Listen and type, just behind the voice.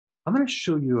I'm going to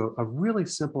show you a really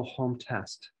simple home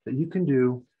test that you can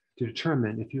do to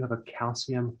determine if you have a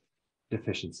calcium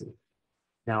deficiency.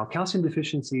 Now, calcium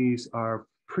deficiencies are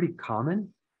pretty common,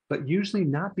 but usually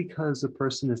not because the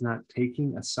person is not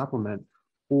taking a supplement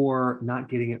or not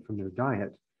getting it from their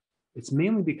diet. It's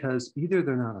mainly because either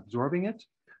they're not absorbing it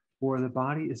or the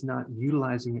body is not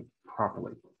utilizing it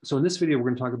properly. So in this video, we're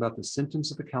going to talk about the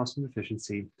symptoms of a calcium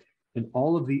deficiency and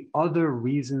all of the other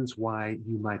reasons why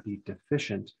you might be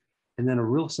deficient, and then a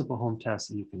real simple home test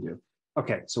that you can do.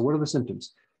 Okay, so what are the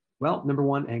symptoms? Well, number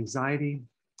one, anxiety,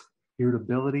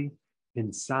 irritability,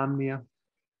 insomnia,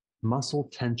 muscle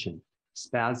tension,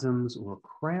 spasms or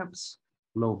cramps,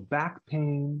 low back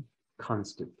pain,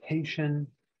 constipation,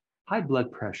 high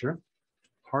blood pressure,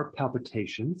 heart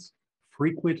palpitations,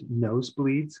 frequent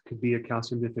nosebleeds could be a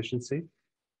calcium deficiency,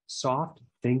 soft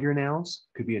fingernails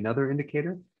could be another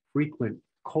indicator, frequent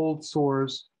cold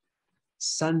sores,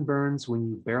 sunburns when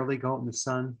you barely go out in the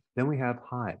sun. Then we have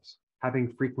hives.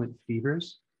 Having frequent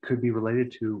fevers could be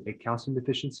related to a calcium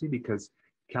deficiency because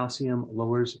calcium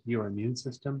lowers your immune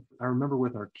system. I remember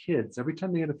with our kids, every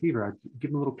time they had a fever, I'd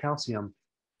give them a little calcium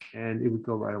and it would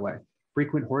go right away.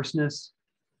 Frequent hoarseness,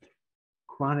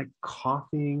 chronic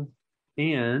coughing,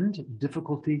 and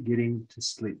difficulty getting to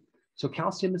sleep. So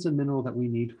calcium is a mineral that we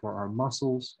need for our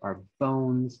muscles, our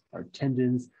bones, our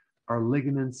tendons, our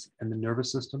ligaments, and the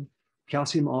nervous system.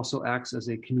 Calcium also acts as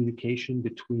a communication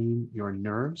between your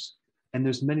nerves, and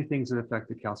there's many things that affect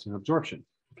the calcium absorption,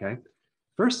 okay?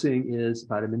 First thing is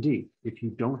vitamin D. If you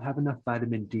don't have enough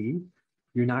vitamin D,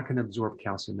 you're not going to absorb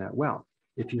calcium that well.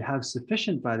 If you have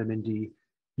sufficient vitamin D,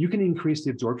 you can increase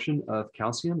the absorption of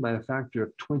calcium by a factor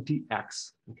of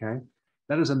 20x, okay?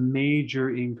 That is a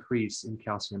major increase in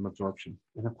calcium absorption.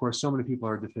 And of course, so many people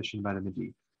are deficient in vitamin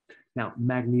D. Now,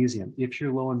 magnesium. If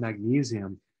you're low in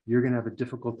magnesium, you're going to have a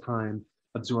difficult time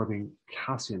absorbing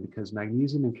calcium because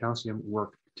magnesium and calcium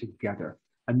work together.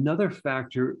 Another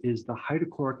factor is the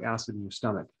hydrochloric acid in your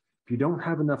stomach. If you don't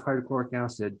have enough hydrochloric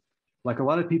acid, like a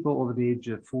lot of people over the age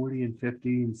of 40 and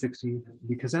 50 and 60,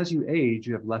 because as you age,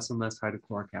 you have less and less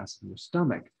hydrochloric acid in your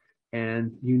stomach.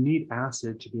 And you need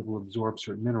acid to be able to absorb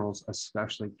certain minerals,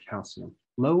 especially calcium.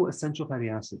 Low essential fatty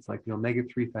acids, like the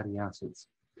omega-3 fatty acids.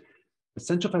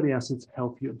 Essential fatty acids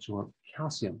help you absorb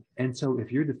calcium. And so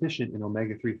if you're deficient in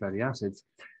omega-3 fatty acids,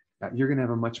 you're going to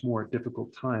have a much more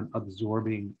difficult time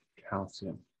absorbing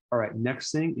calcium. All right,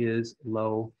 next thing is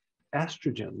low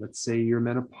estrogen. Let's say you're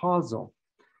menopausal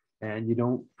and you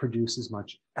don't produce as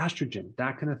much estrogen.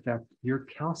 That can affect your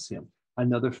calcium.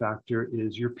 Another factor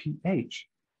is your pH.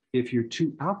 If you're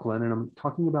too alkaline, and I'm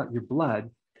talking about your blood,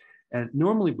 and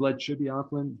normally blood should be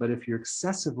alkaline, but if you're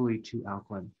excessively too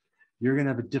alkaline, you're going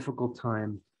to have a difficult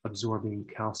time absorbing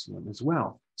calcium as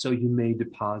well. So you may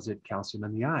deposit calcium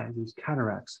in the eye, there's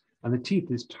cataracts. On the teeth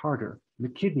is tartar. On the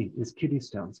kidney is kidney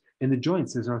stones. In the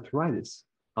joints is arthritis.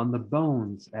 On the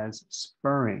bones as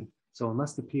spurring. So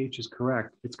unless the pH is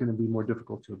correct, it's going to be more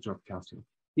difficult to absorb calcium.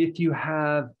 If you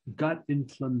have gut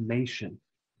inflammation,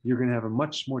 you're going to have a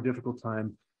much more difficult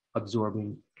time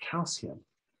absorbing calcium.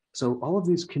 So all of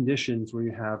these conditions where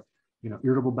you have,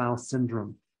 irritable bowel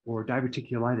syndrome or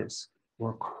diverticulitis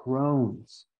or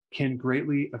Crohn's can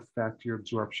greatly affect your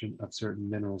absorption of certain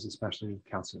minerals, especially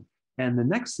calcium. And the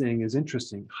next thing is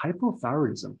interesting,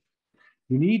 hypothyroidism.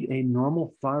 You need a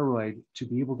normal thyroid to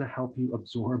be able to help you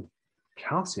absorb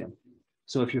calcium.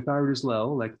 So if your thyroid is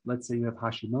low, like let's say you have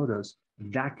Hashimoto's,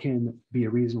 that can be a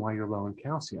reason why you're low in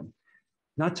calcium.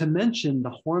 Not to mention the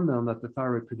hormone that the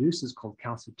thyroid produces called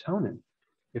calcitonin.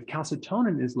 If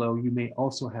calcitonin is low, you may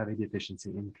also have a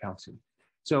deficiency in calcium.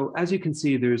 So as you can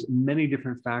see, there's many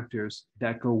different factors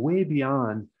that go way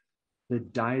beyond the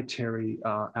dietary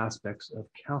aspects of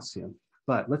calcium.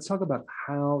 But let's talk about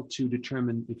how to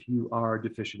determine if you are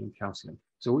deficient in calcium.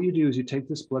 So what you do is you take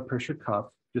this blood pressure cuff,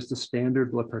 just a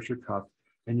standard blood pressure cuff,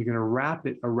 and you're going to wrap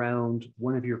it around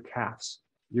one of your calves.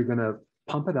 You're going to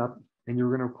pump it up and you're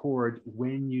going to record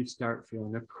when you start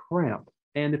feeling a cramp.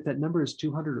 And if that number is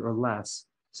 200 or less,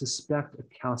 suspect a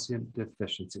calcium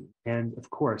deficiency. And of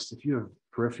course, if you have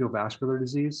peripheral vascular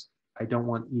disease, I don't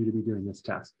want you to be doing this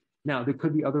test. Now, there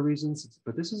could be other reasons,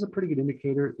 but this is a pretty good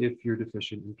indicator if you're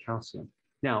deficient in calcium.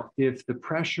 Now, if the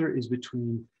pressure is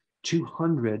between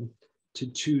 200 to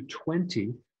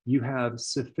 220, you have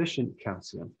sufficient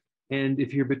calcium. And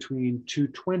if you're between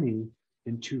 220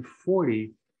 and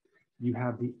 240, you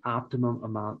have the optimum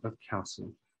amount of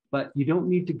calcium. But you don't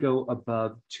need to go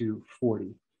above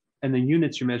 240. And the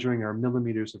units you're measuring are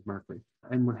millimeters of mercury.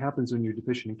 And what happens when you're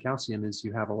deficient in calcium is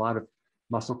you have a lot of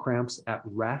muscle cramps at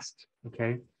rest,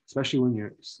 okay? Especially when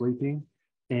you're sleeping.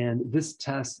 And this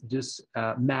test just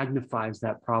magnifies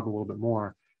that problem a little bit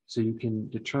more. so you can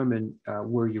determine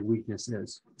where your weakness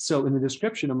is. So in the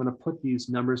description, I'm going to put these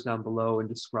numbers down below and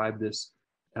describe this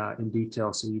in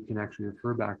detail so you can actually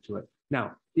refer back to it.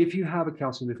 Now, if you have a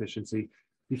calcium deficiency,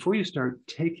 before you start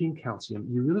taking calcium,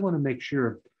 you really want to make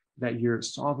sure that you're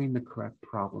solving the correct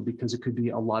problem because it could be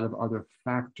a lot of other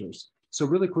factors. So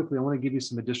really quickly, I want to give you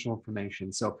some additional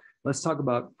information. So let's talk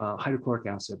about hydrochloric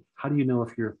acid. How do you know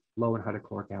if you're low in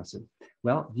hydrochloric acid?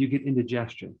 Well, you get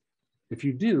indigestion. If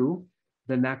you do,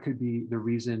 then that could be the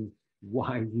reason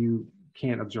why you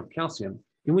can't absorb calcium,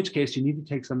 in which case you need to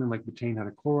take something like betaine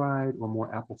hydrochloride or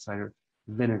more apple cider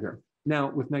vinegar.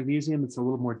 Now, with magnesium, it's a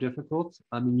little more difficult.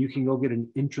 I mean, you can go get an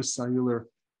intracellular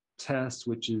test,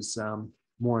 which is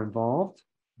more involved,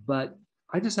 but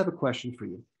I just have a question for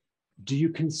you. Do you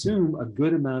consume a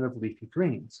good amount of leafy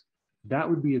greens? That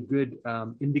would be a good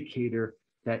indicator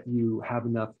that you have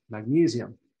enough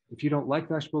magnesium. If you don't like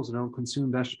vegetables or don't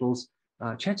consume vegetables,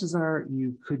 chances are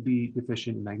you could be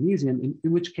deficient in magnesium,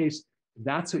 in which case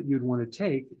that's what you'd want to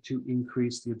take to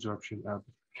increase the absorption of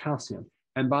calcium.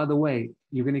 And by the way,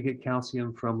 you're going to get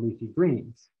calcium from leafy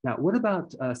greens. Now, what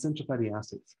about essential fatty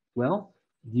acids? Well,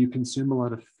 do you consume a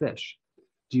lot of fish?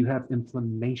 Do you have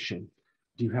inflammation?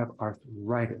 Do you have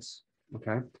arthritis?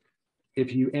 Okay.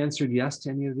 If you answered yes to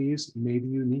any of these, maybe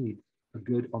you need a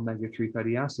good omega-3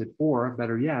 fatty acid, or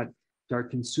better yet,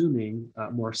 start consuming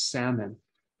more salmon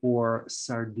or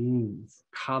sardines,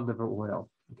 cod liver oil,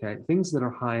 okay? Things that are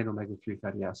high in omega-3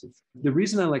 fatty acids. The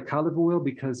reason I like cod liver oil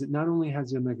because it not only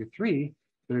has the omega-3,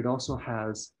 but it also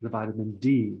has the vitamin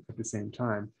D at the same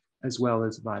time, as well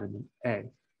as vitamin A.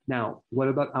 Now, what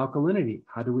about alkalinity?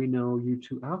 How do we know you're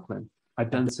too alkaline?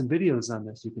 I've done some videos on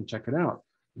this, you can check it out.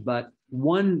 But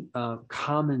one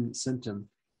common symptom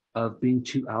of being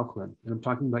too alkaline, and I'm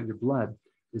talking about your blood,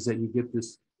 is that you get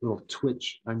this little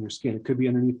twitch on your skin. It could be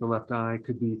underneath the left eye, it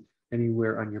could be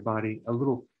anywhere on your body, a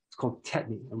little, it's called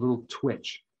tetany, a little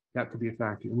twitch. That could be a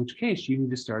factor, in which case you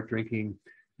need to start drinking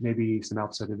maybe some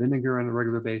apple cider vinegar on a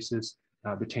regular basis,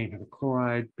 betaine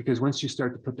hydrochloride, because once you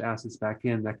start to put the acids back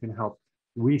in, that can help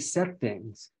reset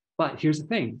things. But here's the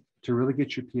thing, to really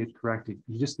get your pH corrected,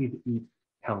 you just need to eat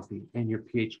healthy and your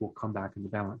pH will come back into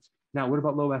balance. Now, what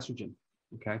about low estrogen?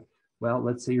 Okay, well,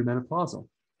 let's say you're menopausal.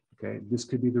 Okay, this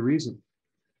could be the reason.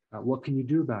 What can you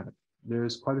do about it?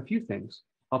 There's quite a few things.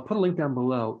 I'll put a link down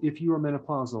below if you are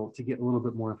menopausal to get a little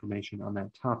bit more information on that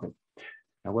topic.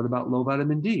 Now, what about low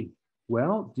vitamin D?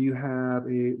 Well, do you have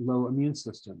a low immune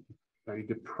system? Are you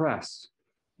depressed?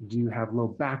 Do you have low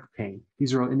back pain?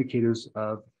 These are all indicators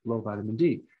of low vitamin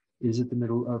D. Is it the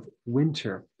middle of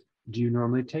winter? Do you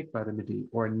normally take vitamin D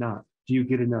or not? Do you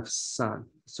get enough sun?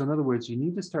 So in other words, you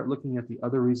need to start looking at the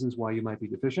other reasons why you might be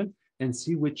deficient and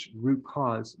see which root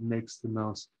cause makes the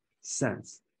most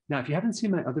sense. Now, if you haven't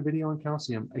seen my other video on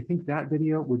calcium, I think that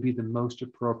video would be the most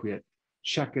appropriate.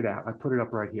 Check it out. I put it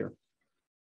up right here.